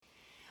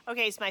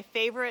Okay, it's my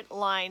favorite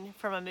line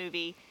from a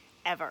movie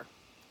ever.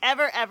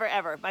 Ever, ever,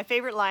 ever. My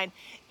favorite line.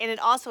 And it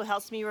also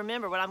helps me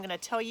remember what I'm going to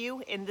tell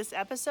you in this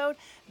episode,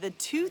 the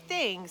two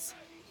things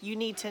you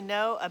need to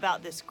know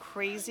about this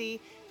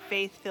crazy,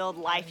 faith-filled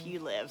life you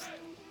live.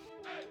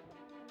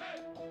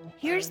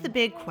 Here's the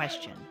big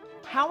question.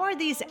 How are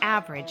these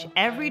average,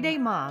 everyday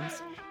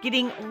moms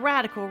getting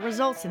radical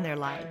results in their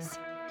lives?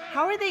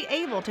 How are they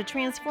able to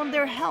transform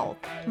their health,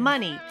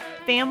 money,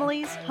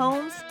 families,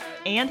 homes,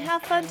 and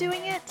have fun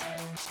doing it?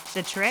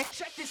 The trick?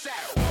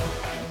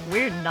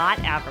 We're not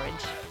average.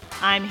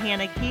 I'm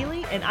Hannah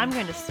Keeley, and I'm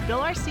going to spill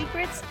our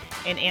secrets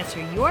and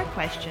answer your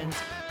questions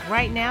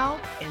right now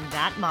in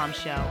That Mom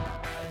Show.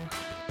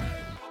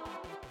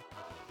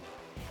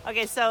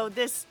 Okay, so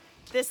this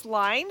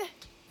line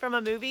from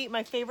a movie,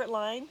 my favorite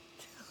line.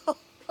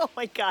 Oh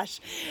my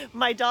gosh,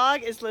 my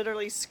dog is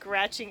literally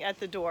scratching at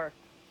the door.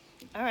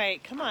 All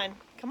right, come on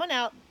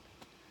out.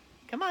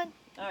 Come on.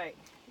 All right,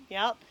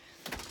 yep.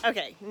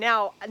 Okay,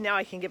 now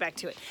I can get back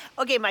to it.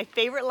 Okay, my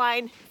favorite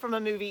line from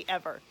a movie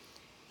ever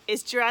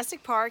is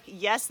Jurassic Park.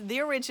 Yes, the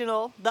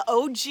original, the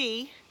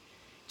OG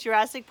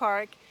Jurassic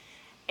Park,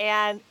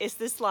 and it's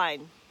this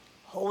line: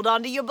 "Hold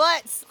on to your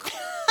butts."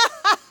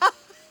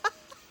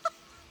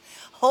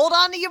 Hold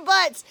on to your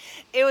butts.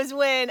 It was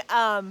when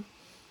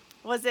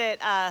was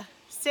it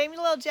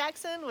Samuel L.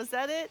 Jackson? Was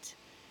that it?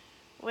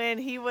 When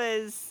he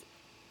was,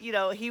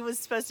 he was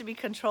supposed to be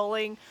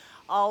controlling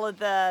all of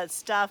the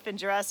stuff in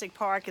Jurassic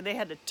Park, and they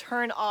had to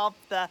turn off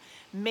the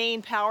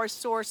main power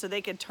source so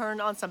they could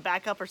turn on some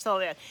backup or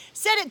something.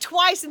 Said it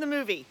twice in the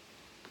movie.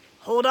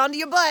 Hold on to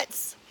your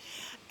butts.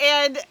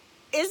 And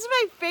it's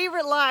my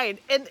favorite line.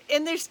 And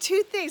there's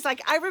two things.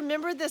 Like, I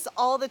remember this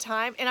all the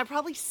time, and I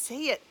probably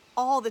say it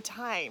all the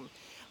time,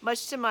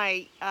 much to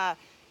my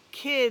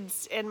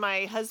kids and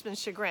my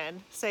husband's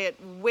chagrin. Say it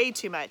way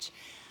too much.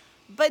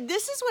 But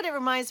this is what it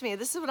reminds me of.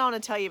 This is what I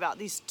want to tell you about.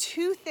 These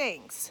two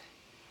things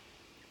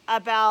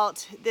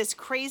about this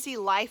crazy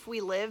life we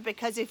live.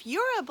 Because if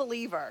you're a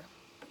believer,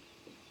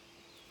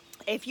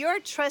 if you're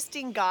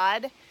trusting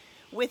God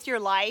with your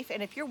life,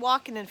 and if you're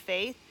walking in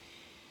faith,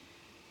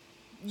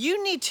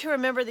 you need to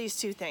remember these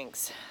two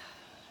things.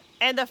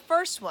 And the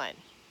first one,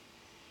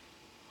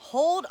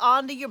 hold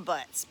on to your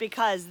butts,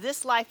 because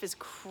this life is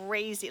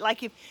crazy.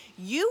 Like, if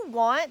you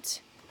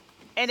want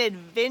an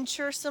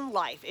adventuresome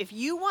life, if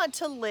you want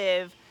to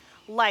live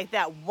like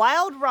that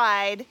wild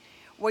ride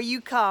where you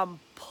come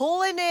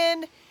pulling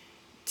in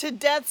to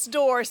death's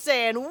door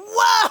saying,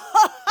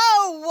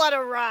 "Whoa, what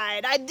a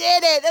ride. I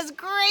did it. That's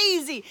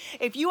crazy."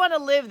 If you want to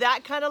live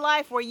that kind of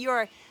life where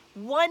you're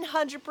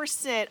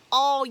 100%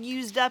 all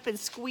used up and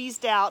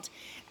squeezed out,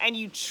 and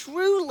you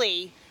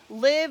truly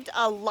lived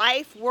a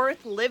life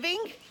worth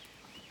living,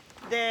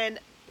 then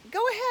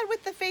go ahead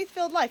with the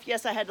faith-filled life.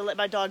 Yes, I had to let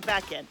my dog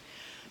back in.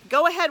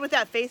 Go ahead with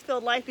that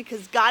faith-filled life,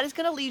 because God is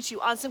going to lead you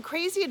on some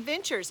crazy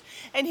adventures.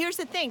 And here's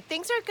the thing,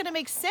 things aren't going to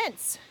make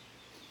sense.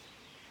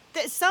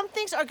 Some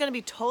things are going to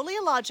be totally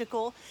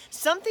illogical.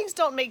 Some things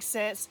don't make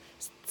sense.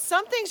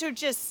 Some things are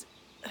just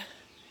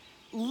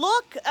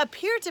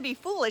appear to be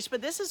foolish,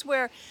 but this is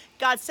where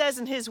God says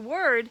in his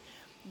word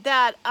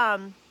that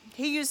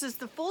he uses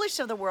the foolish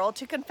of the world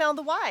to confound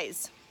the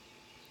wise.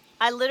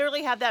 I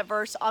literally have that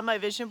verse on my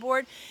vision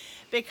board,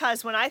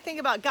 because when I think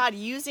about God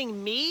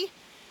using me,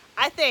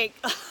 I think,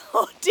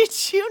 oh,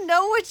 did you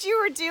know what you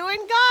were doing,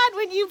 God,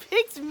 when you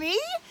picked me?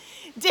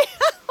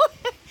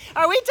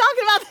 Are we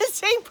talking about the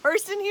same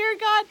person here,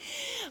 God?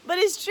 But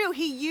it's true.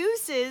 He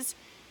uses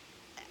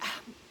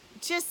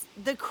just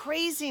the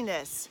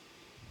craziness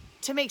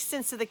to make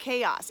sense of the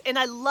chaos. And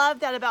I love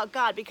that about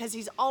God, because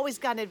he's always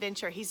got an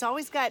adventure. He's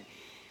always got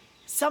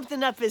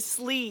something up his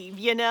sleeve,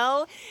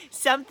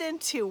 something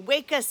to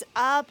wake us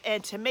up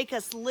and to make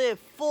us live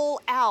full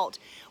out,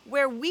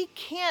 where we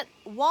can't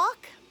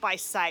walk by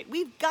sight.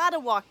 We've got to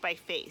walk by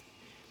faith.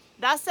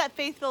 That's that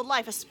faith-filled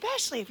life,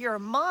 especially if you're a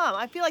mom.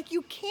 I feel like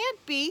you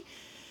can't be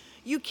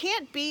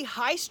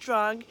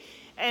high-strung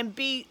and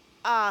be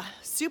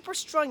super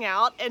strung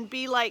out and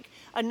be like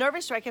a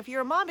nervous wreck if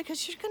you're a mom,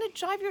 because you're going to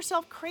drive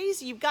yourself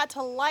crazy. You've got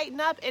to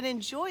lighten up and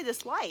enjoy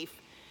this life.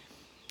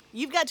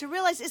 You've got to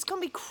realize it's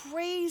going to be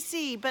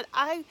crazy, but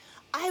I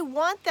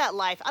want that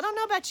life. I don't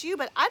know about you,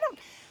 but I don't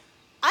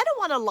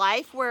want a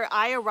life where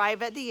I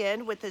arrive at the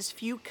end with as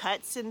few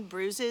cuts and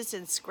bruises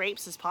and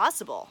scrapes as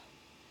possible.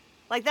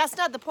 Like, that's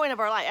not the point of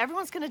our life.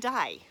 Everyone's going to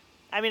die.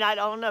 I mean, I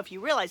don't know if you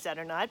realize that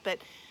or not, but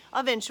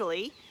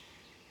eventually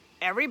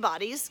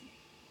everybody's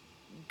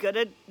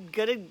gonna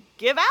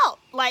give out.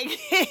 Like,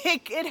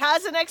 it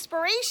has an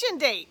expiration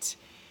date.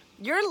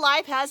 Your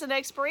life has an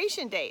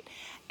expiration date.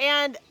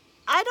 And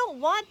I don't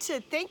want to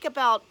think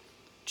about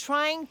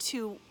trying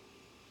to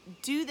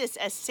do this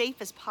as safe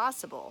as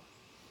possible.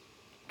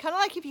 Kind of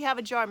like if you have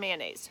a jar of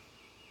mayonnaise.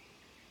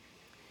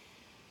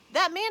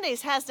 That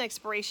mayonnaise has an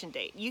expiration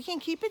date. You can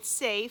keep it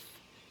safe,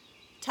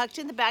 tucked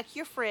in the back of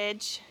your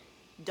fridge.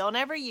 Don't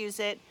ever use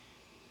it.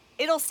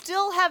 It'll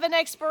still have an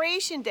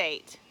expiration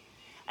date.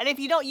 And if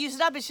you don't use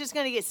it up, it's just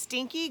going to get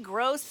stinky,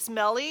 gross,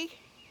 smelly.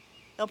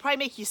 It'll probably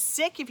make you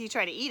sick if you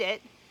try to eat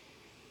it.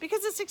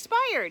 because it's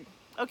expired,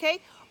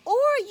 okay? Or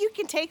you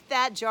can take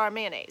that jar of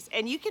mayonnaise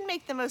and you can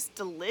make the most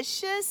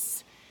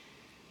delicious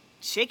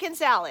chicken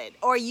salad.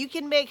 Or you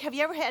can make, have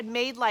you ever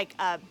made like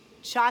a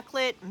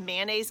chocolate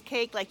mayonnaise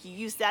cake? Like you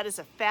use that as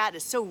a fat.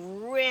 It's so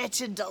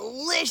rich and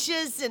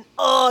delicious, and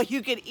oh,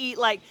 you could eat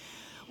like,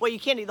 well, you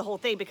can't eat the whole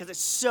thing because it's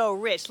so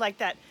rich, like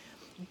that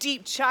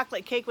deep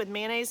chocolate cake with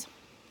mayonnaise.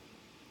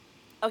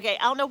 Okay,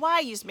 I don't know why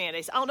I use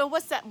mayonnaise. I don't know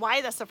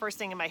why that's the first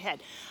thing in my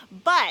head.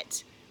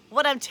 But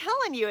what I'm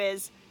telling you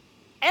is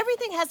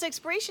everything has an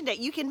expiration date.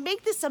 You can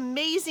make this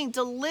amazing,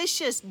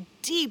 delicious,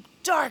 deep,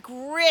 dark,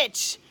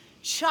 rich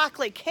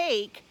chocolate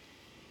cake,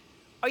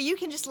 or you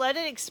can just let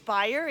it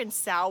expire and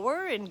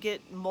sour and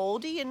get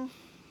moldy and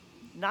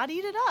not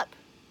eat it up.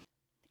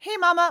 Hey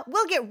mama,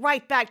 we'll get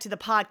right back to the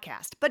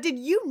podcast, but did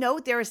you know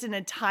there is an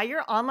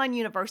entire online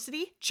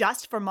university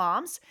just for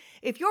moms?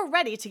 If you're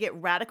ready to get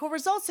radical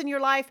results in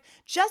your life,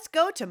 just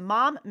go to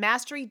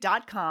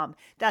mommastery.com.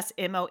 That's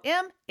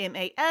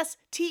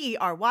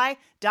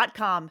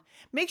MOMMASTERY.com.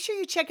 Make sure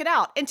you check it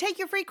out and take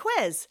your free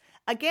quiz.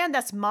 Again,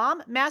 that's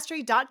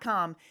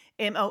mommastery.com.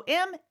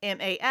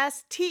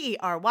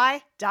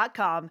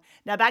 MOMMASTERY.com.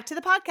 Now back to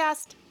the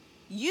podcast.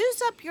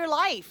 Use up your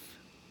life.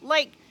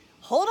 Like,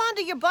 hold on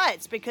to your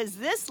butts, because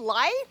this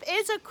life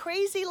is a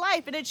crazy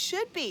life, and it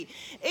should be.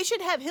 It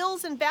should have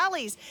hills and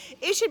valleys.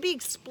 It should be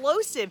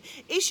explosive.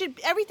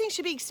 Everything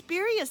should be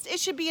experienced. It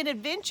should be an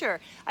adventure.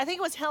 I think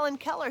it was Helen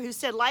Keller who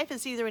said life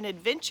is either an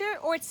adventure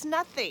or it's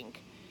nothing.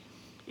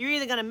 You're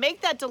either going to make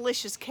that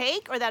delicious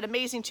cake or that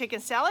amazing chicken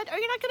salad, or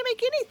you're not going to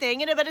make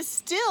anything, but it's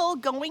still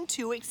going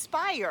to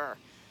expire.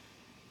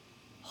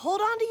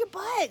 Hold on to your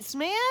butts,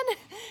 man.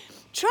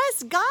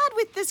 Trust God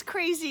with this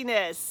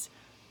craziness.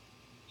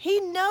 He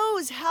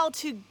knows how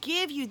to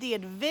give you the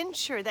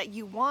adventure that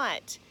you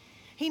want.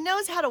 He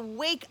knows how to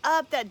wake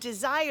up that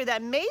desire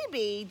that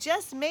maybe,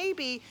 just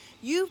maybe,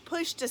 you've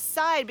pushed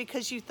aside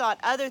because you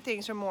thought other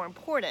things were more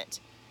important.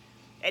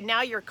 And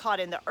now you're caught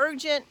in the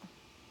urgent,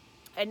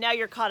 and now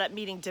you're caught up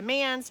meeting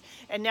demands,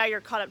 and now you're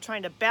caught up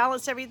trying to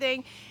balance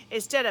everything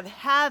instead of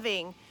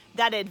having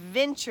that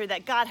adventure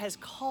that God has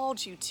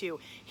called you to.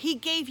 He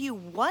gave you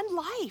one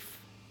life.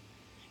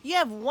 You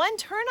have one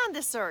turn on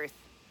this earth.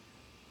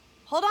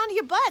 Hold on to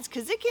your butts,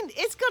 because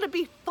it's going to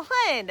be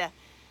fun.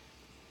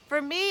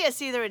 For me,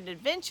 it's either an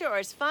adventure or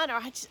it's fun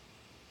or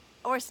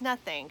it's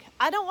nothing.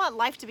 I don't want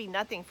life to be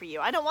nothing for you.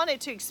 I don't want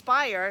it to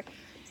expire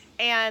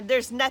and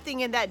there's nothing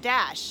in that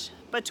dash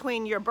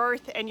between your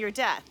birth and your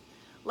death.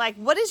 Like,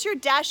 what is your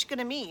dash going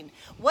to mean?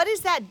 What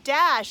is that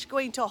dash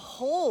going to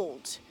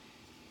hold?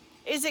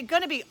 Is it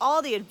going to be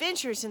all the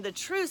adventures and the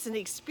truths and the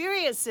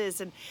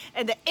experiences and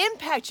the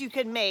impact you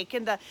could make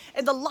and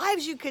the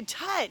lives you could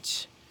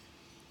touch?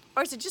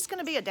 Or is it just going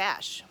to be a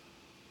dash?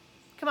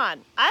 Come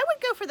on, I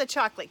would go for the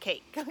chocolate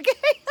cake,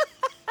 okay?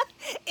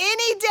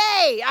 Any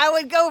day, I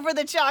would go for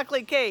the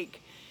chocolate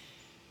cake.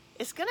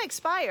 It's going to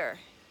expire.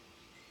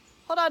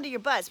 Hold on to your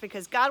butts,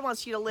 because God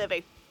wants you to live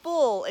a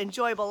full,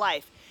 enjoyable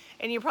life.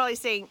 And you're probably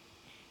saying,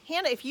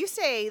 Hannah, if you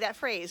say that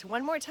phrase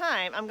one more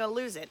time, I'm going to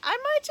lose it. I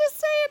might just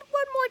say it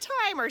one more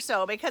time or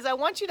so, because I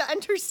want you to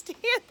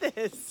understand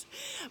this.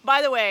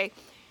 By the way,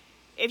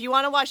 if you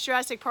want to watch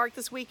Jurassic Park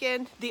this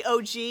weekend, the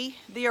OG,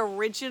 the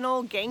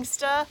original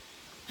gangsta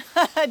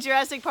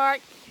Jurassic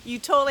Park, you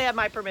totally have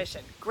my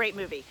permission. Great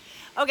movie.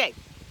 Okay,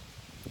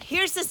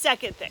 here's the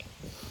second thing.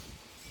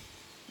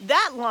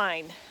 That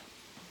line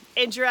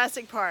in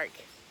Jurassic Park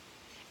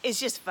is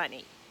just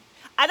funny.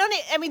 I don't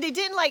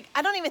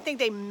even think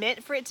they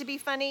meant for it to be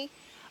funny,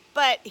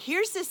 but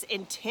here's this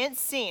intense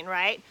scene,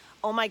 right?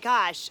 Oh my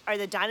gosh, are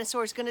the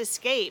dinosaurs going to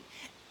escape?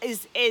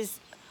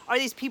 Are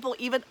these people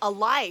even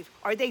alive?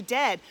 Are they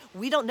dead?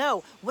 We don't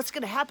know. What's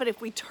going to happen if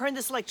we turn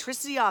this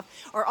electricity off?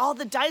 Are all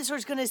the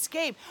dinosaurs going to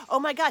escape? Oh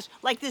my gosh,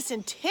 like this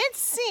intense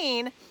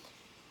scene,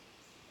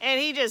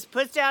 and he just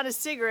puts down his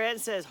cigarette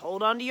and says,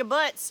 hold on to your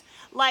butts.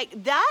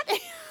 Like that,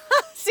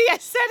 see, I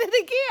said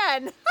it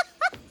again.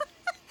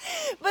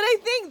 But I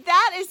think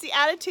that is the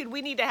attitude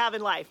we need to have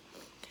in life.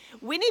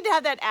 We need to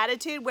have that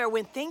attitude where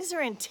when things are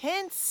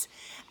intense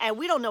and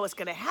we don't know what's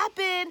going to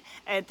happen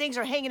and things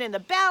are hanging in the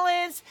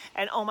balance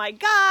and oh my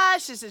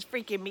gosh, this is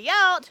freaking me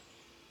out,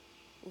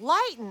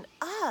 lighten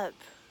up.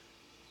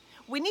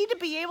 We need to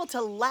be able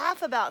to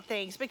laugh about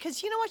things,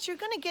 because you know what? You're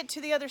going to get to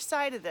the other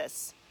side of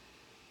this.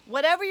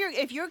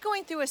 If you're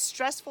going through a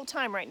stressful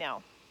time right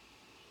now,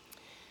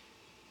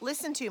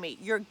 listen to me.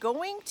 You're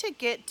going to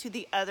get to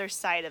the other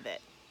side of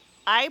it.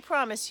 I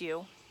promise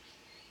you,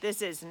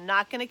 this is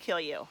not going to kill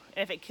you.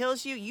 And if it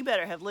kills you, you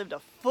better have lived a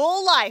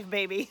full life,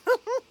 baby.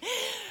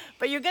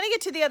 But you're going to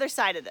get to the other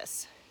side of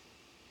this.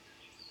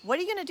 What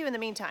are you going to do in the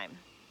meantime?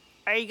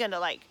 Are you going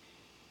to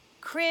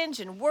cringe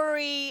and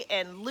worry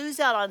and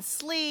lose out on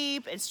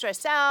sleep and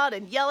stress out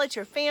and yell at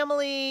your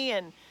family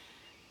and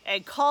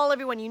call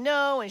everyone you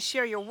know and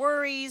share your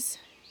worries?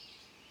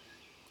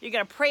 You're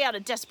going to pray out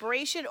of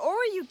desperation, or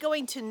are you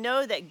going to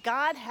know that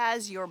God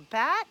has your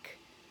back?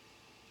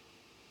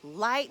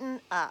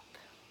 Lighten up.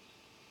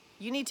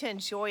 You need to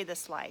enjoy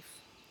this life.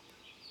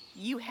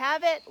 You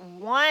have it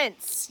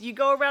once. You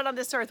go around on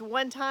this earth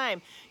one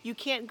time. You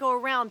can't go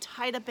around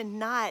tied up in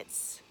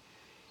knots.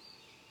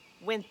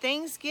 When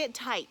things get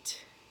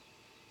tight,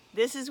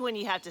 this is when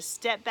you have to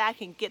step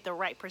back and get the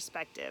right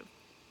perspective.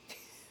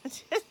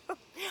 Just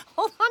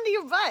hold on to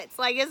your butts.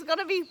 Like, it's going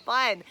to be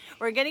fun.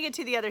 We're going to get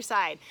to the other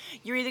side.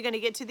 You're either going to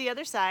get to the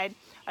other side,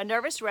 a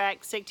nervous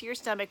wreck, sick to your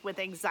stomach with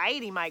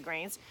anxiety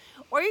migraines,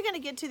 or you're going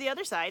to get to the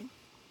other side,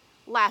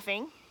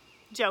 laughing,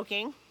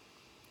 joking,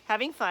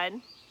 having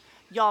fun.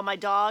 Y'all, my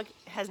dog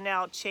has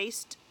now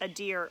chased a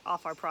deer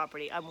off our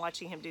property. I'm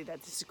watching him do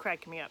that. This is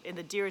cracking me up. And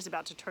the deer is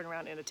about to turn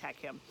around and attack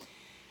him.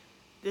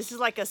 This is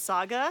like a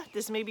saga.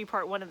 This may be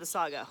part 1 of the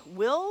saga.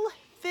 Will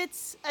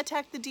Fitz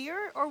attack the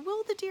deer, or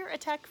will the deer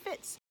attack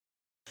Fitz?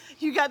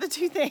 You got the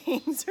 2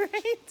 things,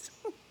 right?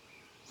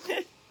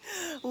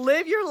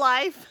 Live your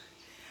life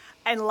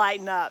and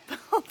lighten up.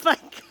 Oh my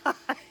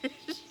gosh.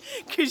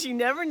 Because you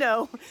never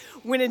know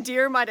when a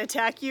deer might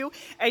attack you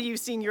and you've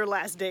seen your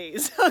last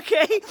days,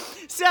 okay?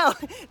 So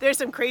there's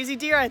some crazy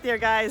deer out there,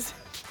 guys.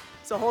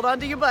 So hold on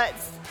to your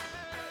butts.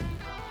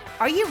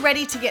 Are you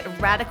ready to get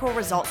radical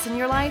results in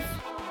your life?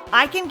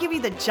 I can give you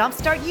the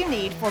jumpstart you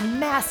need for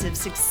massive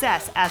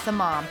success as a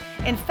mom.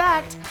 In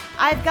fact,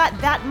 I've got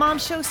That Mom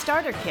Show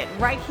Starter Kit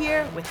right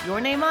here with your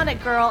name on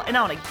it, girl, and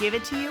I want to give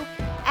it to you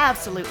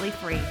absolutely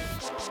free.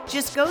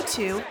 Just go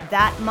to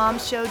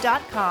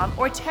thatmomshow.com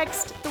or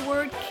text the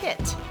word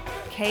KIT,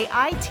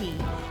 K-I-T,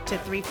 to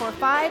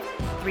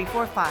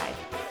 345-345.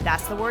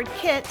 That's the word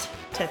KIT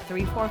to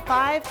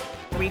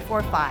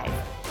 345-345.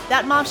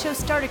 That Mom Show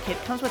Starter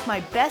Kit comes with my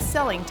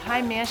best-selling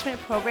time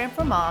management program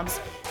for moms,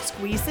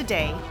 Squeeze the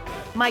Day,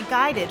 my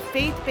guided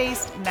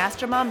faith-based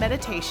Master Mom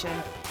meditation,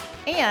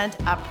 and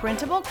a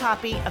printable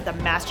copy of the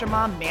Master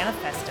Mom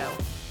Manifesto.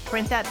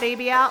 Print that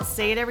baby out,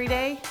 say it every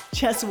day,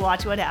 just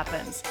watch what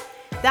happens.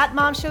 That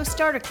Mom Show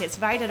Starter Kit's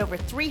valued at over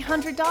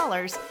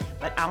 $300,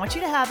 but I want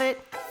you to have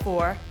it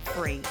for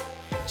free.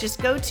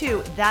 Just go to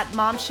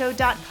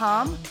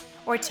thatmomshow.com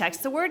or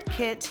text the word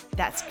KIT,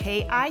 that's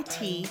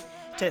K-I-T,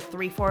 to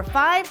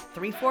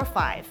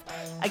 345-345.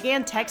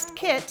 Again, text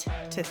KIT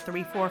to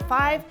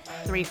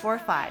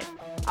 345-345.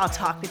 I'll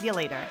talk with you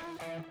later.